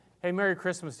Hey, Merry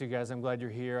Christmas to you guys. I'm glad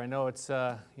you're here. I know it's,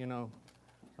 a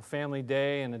family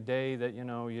day and a day that,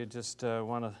 you just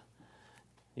want to,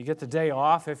 you get the day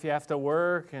off if you have to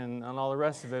work and all the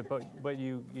rest of it, but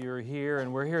you're here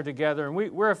and we're here together, and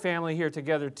we're a family here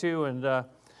together too, and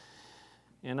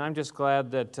I'm just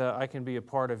glad that I can be a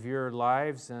part of your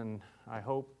lives, and I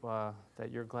hope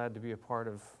that you're glad to be a part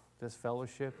of this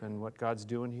fellowship and what God's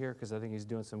doing here, because I think He's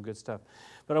doing some good stuff.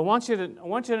 But I want you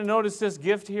to notice this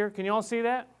gift here. Can you all see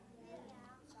that?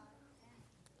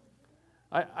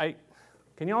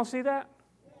 Can you all see that?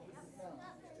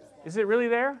 Is it really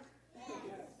there?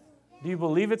 Do you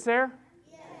believe it's there?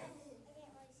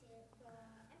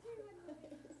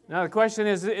 Now the question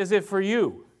is it for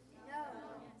you?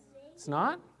 It's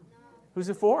not? Who's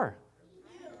it for?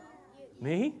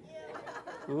 Me?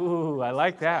 Ooh, I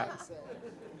like that.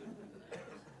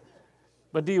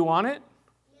 But do you want it?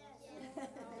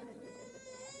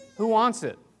 Who wants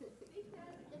it?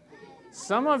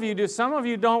 Some of you do. Some of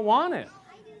you don't want it.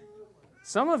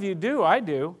 Some of you do. I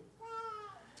do.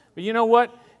 But you know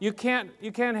what? You can't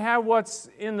have what's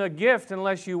in the gift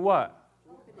unless you what?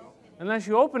 Unless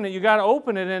you open it. You got to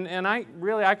open it. And I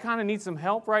kind of need some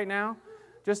help right now.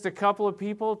 Just a couple of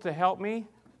people to help me.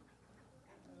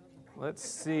 Let's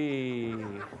see.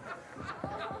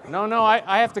 No,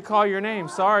 I have to call your name.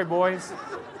 Sorry, boys.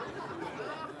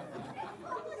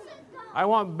 I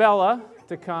want Bella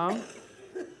to come.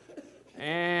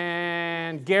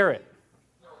 And Garrett.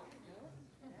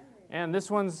 And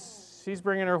this she's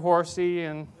bringing her horsey,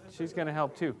 and she's going to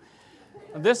help too.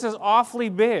 This is awfully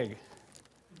big.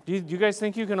 Do you guys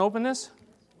think you can open this?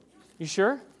 You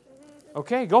sure?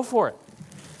 Okay, go for it.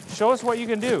 Show us what you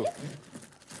can do.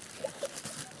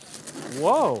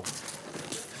 Whoa.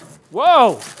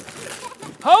 Whoa.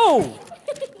 Oh.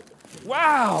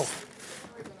 Wow.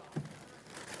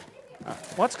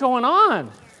 What's going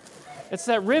on? It's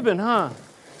that ribbon, huh?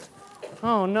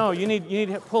 Oh no, you need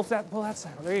to pull that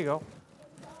side. There you go.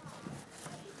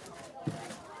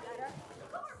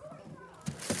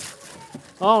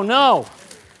 Oh no.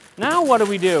 Now what do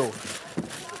we do?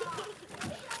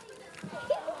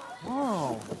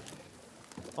 Oh.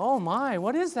 Oh my,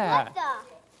 what is that?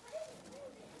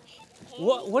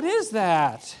 What is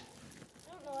that?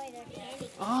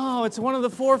 Oh, it's one of the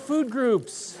 4 food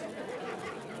groups.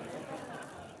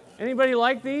 Anybody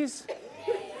like these?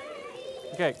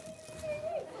 Okay.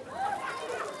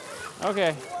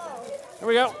 Okay. Here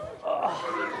we go.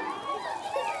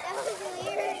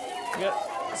 Got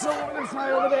some on this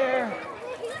side over there.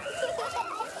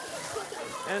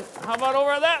 And how about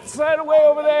over that side, way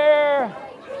over there?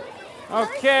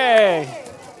 Okay.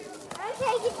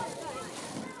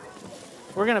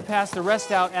 We're going to pass the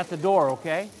rest out at the door,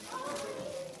 okay?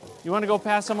 You want to go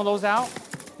pass some of those out?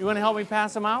 You want to help me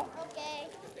pass them out?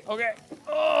 Okay.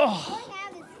 Oh.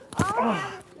 All I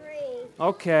have is 3.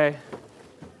 Okay.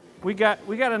 We got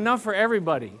enough for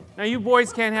everybody. Now you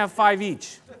boys can't have 5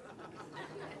 each.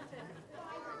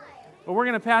 But we're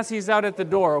going to pass these out at the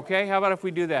door, okay? How about if we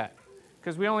do that?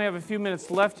 Because we only have a few minutes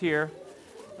left here.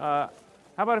 How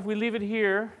about if we leave it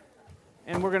here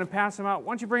and we're going to pass them out?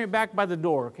 Why don't you bring it back by the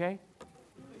door, okay?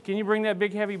 Can you bring that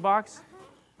big heavy box?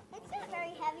 It's not very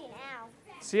heavy now.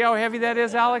 See how heavy that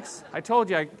is, Alex? I told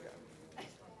you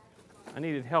I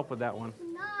needed help with that one.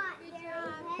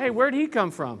 Hey, where'd he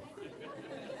come from?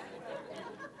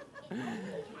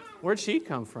 Where'd she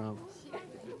come from?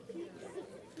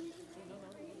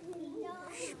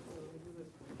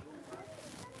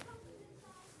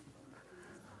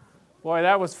 Boy,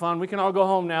 that was fun. We can all go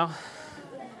home now.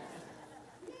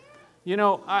 You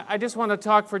know, I just want to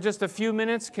talk for just a few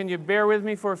minutes. Can you bear with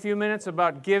me for a few minutes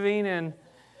about giving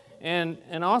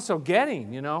and also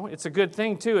getting? You know, it's a good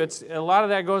thing too. It's a lot of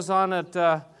that goes on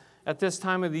at this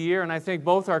time of the year, and I think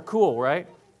both are cool, right?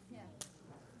 Yeah.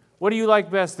 What do you like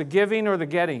best, the giving or the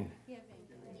getting? Giving.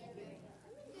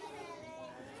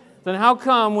 Then how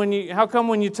come when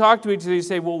you talk to each other, you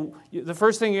say, well, the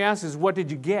first thing you ask is, what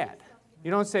did you get? You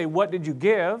don't say, what did you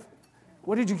give?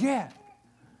 What did you get?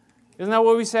 Isn't that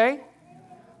what we say?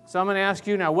 So I'm going to ask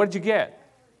you now, what did you get?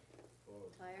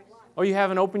 Oh, you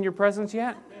haven't opened your presents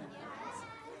yet?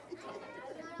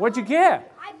 What'd you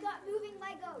get? I got moving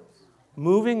Legos.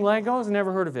 Moving Legos?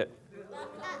 Never heard of it.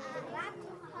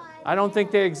 I don't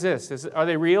think they exist. Are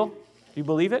they real? Do you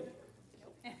believe it?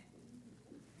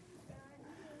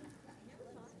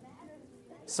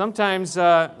 Sometimes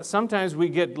we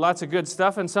get lots of good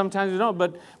stuff, and sometimes we don't.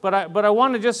 But I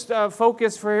want to just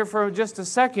focus for just a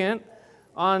second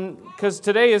on, because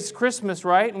today is Christmas,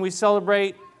 right? And we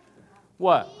celebrate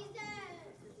what?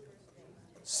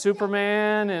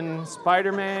 Superman and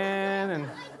Spider-Man and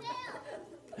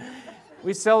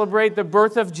We celebrate the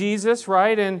birth of Jesus,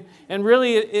 right? And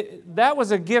really, that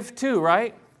was a gift too,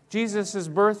 right? Jesus'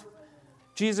 birth.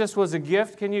 Jesus was a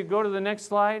gift. Can you go to the next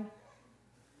slide?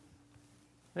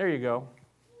 There you go.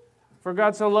 For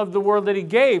God so loved the world that He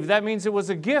gave. That means it was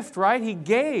a gift, right? He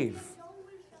gave.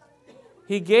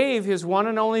 He gave His one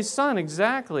and only Son,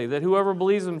 exactly, that whoever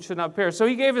believes Him should not perish. So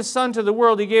He gave His Son to the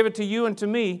world. He gave it to you and to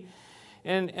me.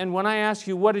 And when I ask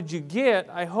you, what did you get?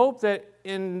 I hope that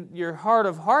in your heart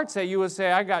of hearts that you would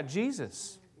say, I got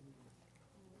Jesus.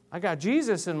 I got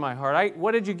Jesus in my heart.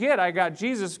 What did you get? I got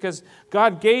Jesus because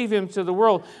God gave Him to the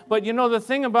world. But you know, the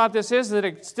thing about this is that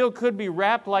it still could be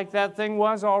wrapped like that thing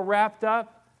was, all wrapped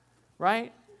up,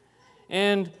 right?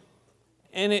 And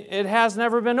it has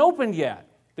never been opened yet.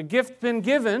 The gift's been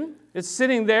given. It's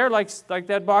sitting there like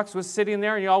that box was sitting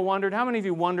there, and you all wondered. How many of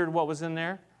you wondered what was in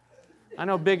there? I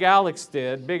know Big Alex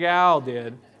did. Big Al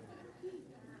did.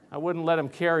 I wouldn't let him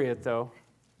carry it, though,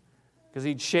 because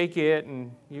he'd shake it,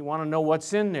 and you want to know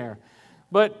what's in there.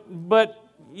 But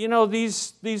you know,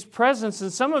 these presents,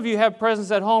 and some of you have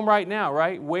presents at home right now,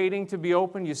 right? Waiting to be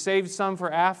opened. You saved some for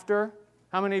after.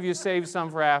 How many of you saved some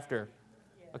for after?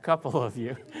 A couple of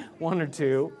you. One or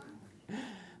two.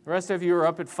 The rest of you are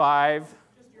up at 5. Just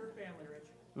your family,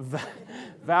 Rich.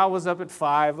 Val was up at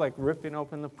 5, like ripping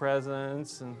open the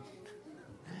presents. And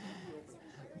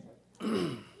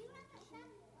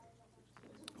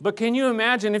but can you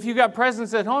imagine, if you got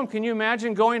presents at home, can you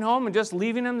imagine going home and just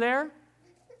leaving them there?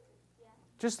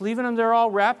 Just leaving them there all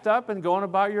wrapped up and going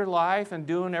about your life and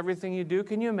doing everything you do.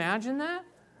 Can you imagine that?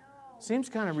 Seems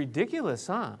kind of ridiculous,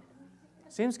 huh?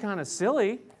 Seems kind of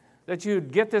silly that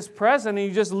you'd get this present and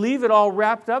you just leave it all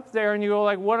wrapped up there and you go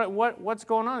like, what's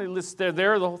going on? They're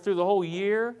there through the whole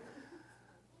year.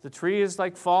 The tree is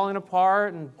like falling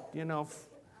apart and, you know,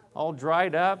 all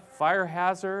dried up, fire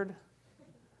hazard.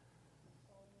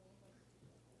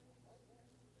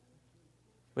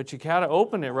 But you got to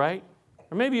open it, right?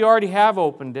 Or maybe you already have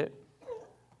opened it.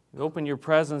 You open your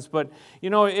presents. But, you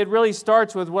know, it really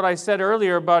starts with what I said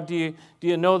earlier about do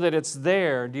you know that it's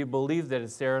there? Do you believe that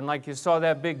it's there? And like you saw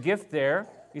that big gift there.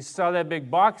 You saw that big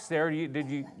box there.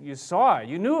 You saw it.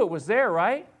 You knew it was there,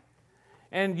 right?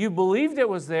 And you believed it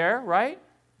was there, right?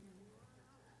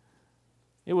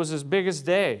 It was His biggest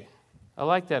day. I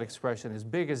like that expression, His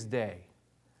biggest day.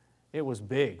 It was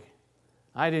big.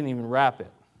 I didn't even wrap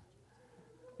it.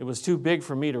 It was too big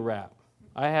for me to wrap.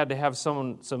 I had to have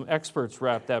some experts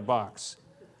wrap that box.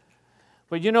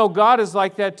 But you know, God is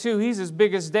like that too. He's His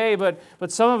biggest day, but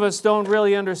some of us don't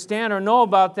really understand or know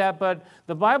about that. But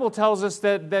the Bible tells us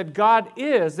that God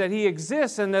is, that He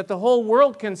exists, and that the whole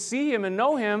world can see Him and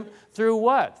know Him through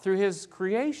what? Through His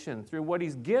creation, through what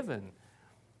He's given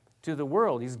to the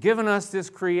world. He's given us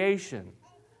this creation.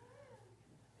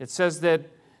 It says that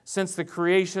since the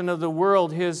creation of the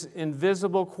world, His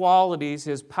invisible qualities,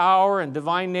 His power and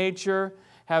divine nature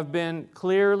have been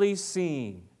clearly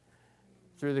seen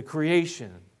through the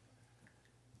creation.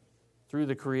 Through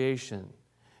the creation.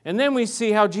 And then we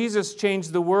see how Jesus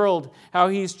changed the world, how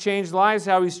He's changed lives,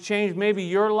 how He's changed maybe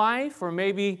your life, or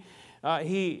maybe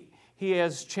He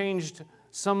has changed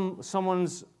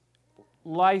someone's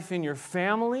life in your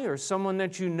family or someone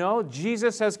that you know.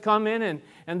 Jesus has come in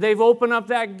and they've opened up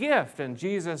that gift, and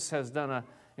Jesus has done an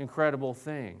incredible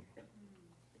thing.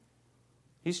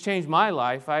 He's changed my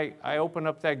life. I opened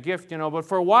up that gift, you know, but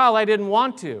for a while I didn't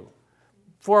want to.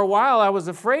 For a while I was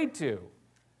afraid to.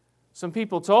 Some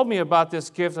people told me about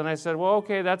this gift, and I said, well,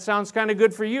 okay, that sounds kind of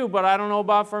good for you, but I don't know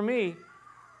about for me.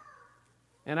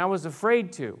 And I was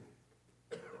afraid to.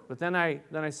 But then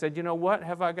I said, you know what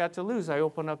have I got to lose? I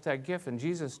opened up that gift, and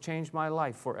Jesus changed my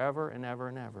life forever and ever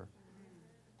and ever.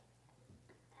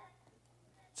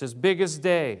 It's His biggest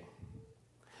day.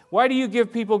 Why do you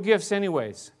give people gifts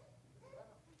anyways?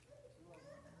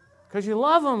 Because you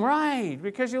love them, right?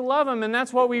 Because you love them, and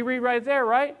that's what we read right there,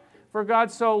 right? For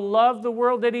God so loved the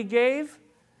world that He gave,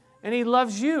 and He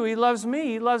loves you, He loves me,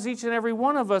 He loves each and every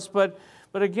one of us. But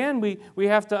again, we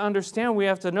have to understand, we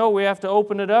have to know, we have to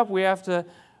open it up, we have to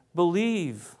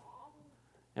believe,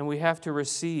 and we have to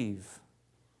receive.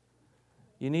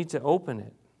 You need to open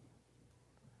it.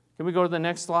 Can we go to the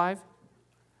next slide?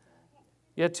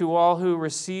 Yet to all who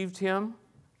received Him,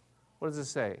 what does it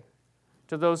say?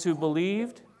 To those who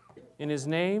believed in His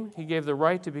name, He gave the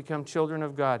right to become children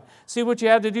of God. See what you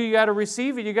have to do? You got to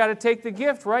receive it. You got to take the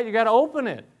gift, right? You got to open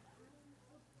it.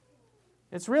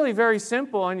 It's really very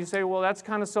simple, and you say, well, that's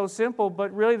kind of so simple,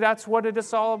 but really that's what it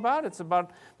is all about. It's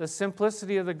about the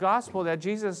simplicity of the gospel, that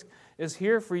Jesus is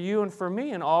here for you and for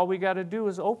me, and all we got to do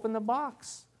is open the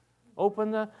box.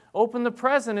 Open the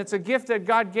present. It's a gift that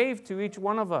God gave to each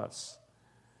one of us.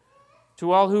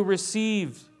 To all who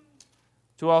received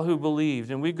to all who believed.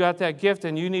 And we've got that gift,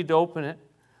 and you need to open it.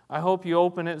 I hope you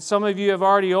open it. Some of you have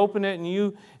already opened it,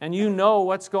 and you know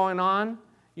what's going on.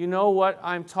 You know what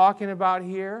I'm talking about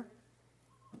here.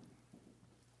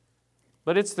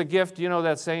 But it's the gift, you know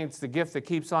that saying, it's the gift that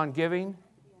keeps on giving.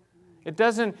 It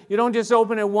doesn't, you don't just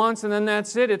open it once and then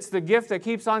that's it. It's the gift that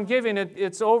keeps on giving.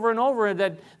 It's over and over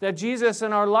that Jesus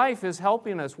in our life is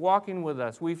helping us, walking with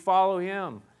us. We follow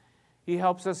Him. He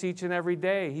helps us each and every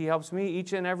day. He helps me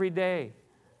each and every day.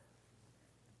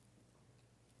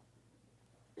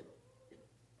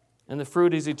 And the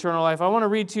fruit is eternal life. I want to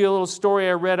read to you a little story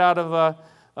I read out of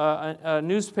a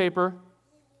newspaper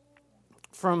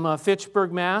from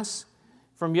Fitchburg, Mass.,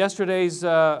 from yesterday's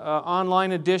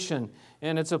online edition.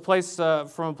 And it's a place from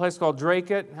a place called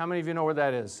Dracut. How many of you know where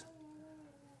that is?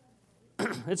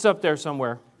 It's up there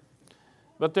somewhere.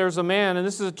 But there's a man, and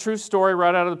this is a true story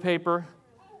right out of the paper.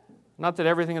 Not that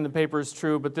everything in the paper is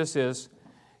true, but this is.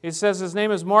 He says his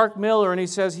name is Mark Miller, and he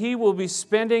says he will be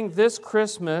spending this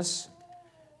Christmas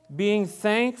being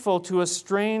thankful to a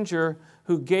stranger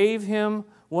who gave him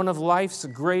one of life's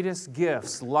greatest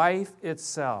gifts, life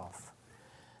itself.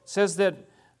 It says that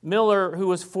Miller, who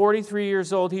was 43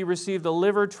 years old, he received a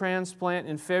liver transplant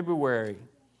in February.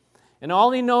 And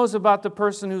all he knows about the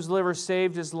person whose liver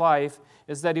saved his life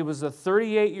is that he was a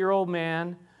 38-year-old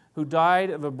man who died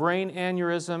of a brain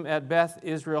aneurysm at Beth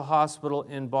Israel Hospital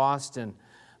in Boston.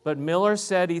 But Miller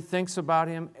said he thinks about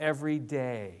him every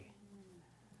day.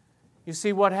 You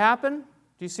see what happened?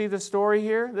 Do you see the story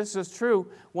here? This is true.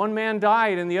 One man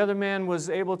died and the other man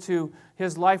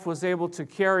his life was able to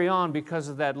carry on because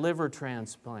of that liver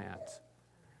transplant.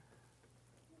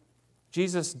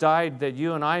 Jesus died that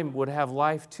you and I would have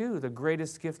life too, the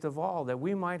greatest gift of all, that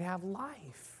we might have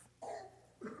life.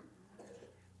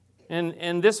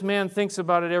 And this man thinks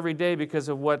about it every day because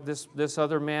of what this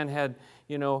other man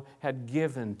had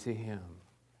given to him.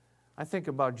 I think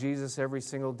about Jesus every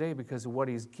single day because of what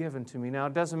He's given to me. Now,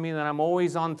 it doesn't mean that I'm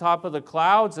always on top of the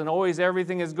clouds and always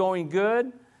everything is going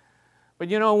good. But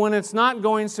when it's not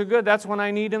going so good, that's when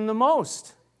I need Him the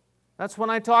most. That's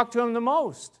when I talk to Him the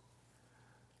most.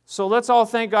 So let's all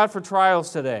thank God for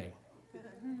trials today.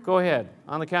 Go ahead,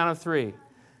 on the count of 3.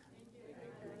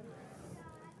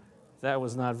 That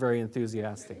was not very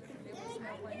enthusiastic.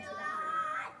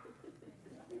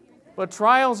 But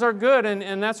trials are good,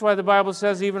 and that's why the Bible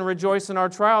says even rejoice in our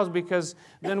trials, because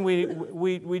then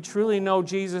we truly know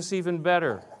Jesus even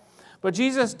better. But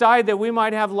Jesus died that we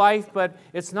might have life, but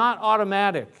it's not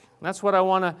automatic. That's what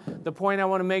the point I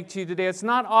want to make to you today. It's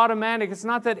not automatic. It's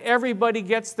not that everybody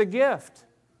gets the gift.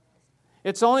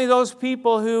 It's only those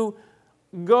people who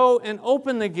go and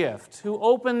open the gift, who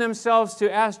open themselves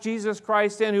to ask Jesus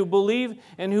Christ in, who believe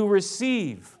and who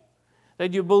receive.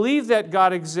 That you believe that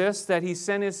God exists, that He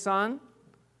sent His Son,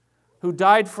 who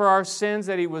died for our sins,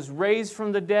 that He was raised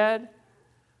from the dead,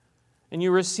 and you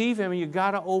receive Him, and you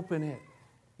got to open it.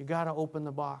 You got to open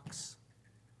the box.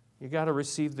 You got to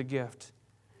receive the gift.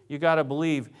 You got to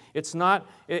believe. It's not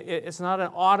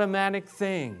an automatic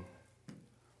thing.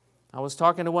 I was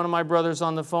talking to one of my brothers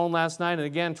on the phone last night, and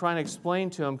again trying to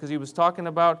explain to him, because he was talking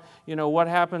about what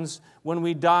happens when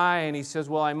we die, and he says,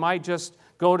 well, I might just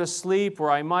go to sleep,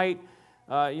 or I might.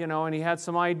 And he had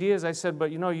some ideas. I said,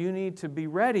 but you need to be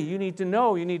ready. You need to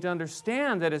know, you need to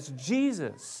understand that it's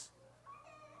Jesus.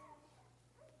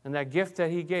 And that gift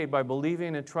that He gave by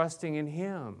believing and trusting in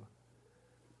Him.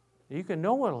 You can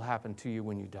know what will happen to you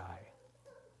when you die.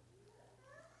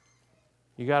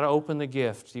 You got to open the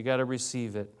gift. You got to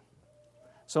receive it.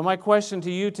 So my question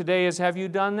to you today is, have you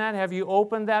done that? Have you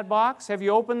opened that box? Have you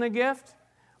opened the gift?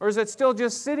 Or is it still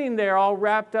just sitting there all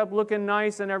wrapped up, looking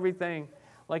nice and everything?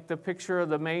 Like the picture of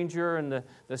the manger and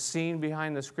the scene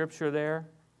behind the scripture there.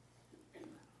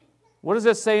 What does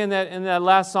it say in that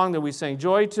last song that we sang?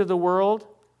 Joy to the world.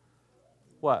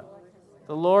 What?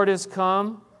 The Lord is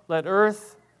come. Let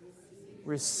earth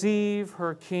receive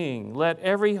her King. Let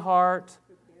every heart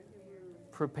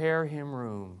prepare Him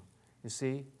room. You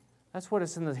see? That's what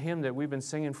it's in the hymn that we've been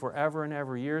singing forever and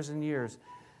ever, years and years.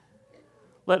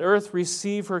 Let earth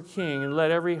receive her King, and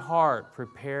let every heart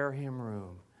prepare Him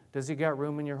room. Does He got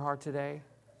room in your heart today?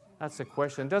 That's the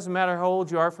question. It doesn't matter how old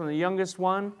you are, from the youngest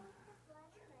one,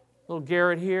 little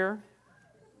Garrett here.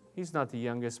 He's not the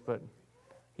youngest, but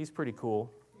he's pretty cool.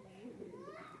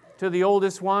 To the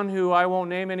oldest one, who I won't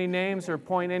name any names or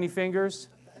point any fingers.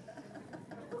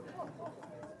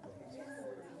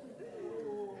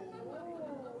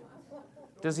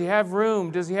 Does He have room?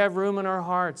 Does He have room in our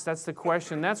hearts? That's the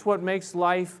question. That's what makes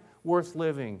life worth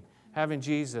living, having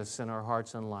Jesus in our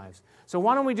hearts and lives. So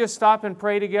why don't we just stop and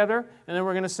pray together, and then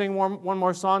we're going to sing one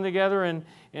more song together,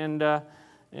 and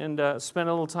spend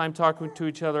a little time talking to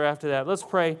each other after that. Let's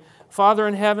pray. Father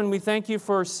in heaven, we thank you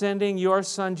for sending your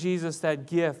Son Jesus, that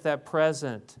gift, that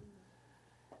present,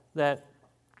 that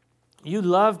you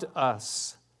loved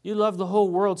us. You loved the whole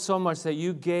world so much that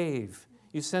you gave.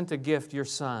 You sent a gift, your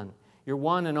Son, your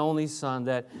one and only Son,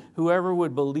 that whoever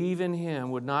would believe in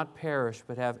him would not perish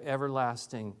but have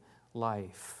everlasting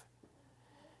life.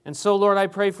 And so, Lord, I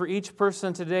pray for each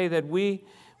person today that we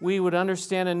would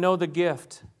understand and know the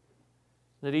gift,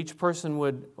 that each person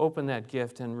would open that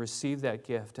gift and receive that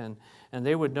gift, and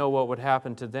they would know what would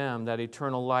happen to them, that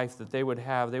eternal life that they would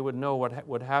have. They would know what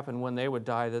would happen when they would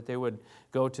die, that they would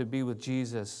go to be with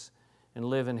Jesus and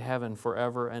live in heaven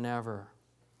forever and ever.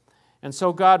 And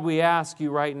so, God, we ask you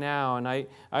right now, and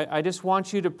I just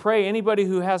want you to pray. Anybody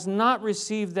who has not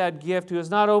received that gift, who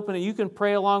has not opened it, you can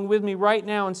pray along with me right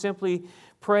now and simply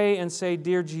pray and say,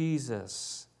 Dear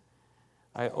Jesus,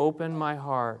 I open my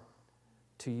heart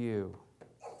to you.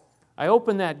 I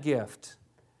open that gift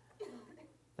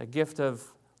of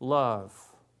love,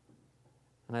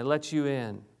 and I let you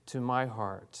in to my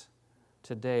heart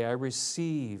today. I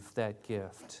receive that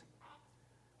gift,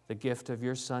 the gift of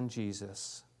your Son,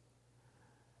 Jesus.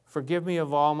 Forgive me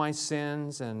of all my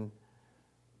sins, and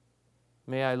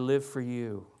may I live for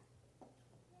you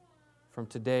from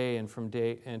today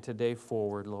and today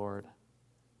forward, Lord.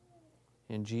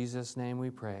 In Jesus' name we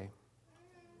pray.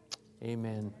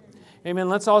 Amen. Amen.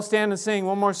 Let's all stand and sing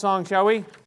one more song, shall we?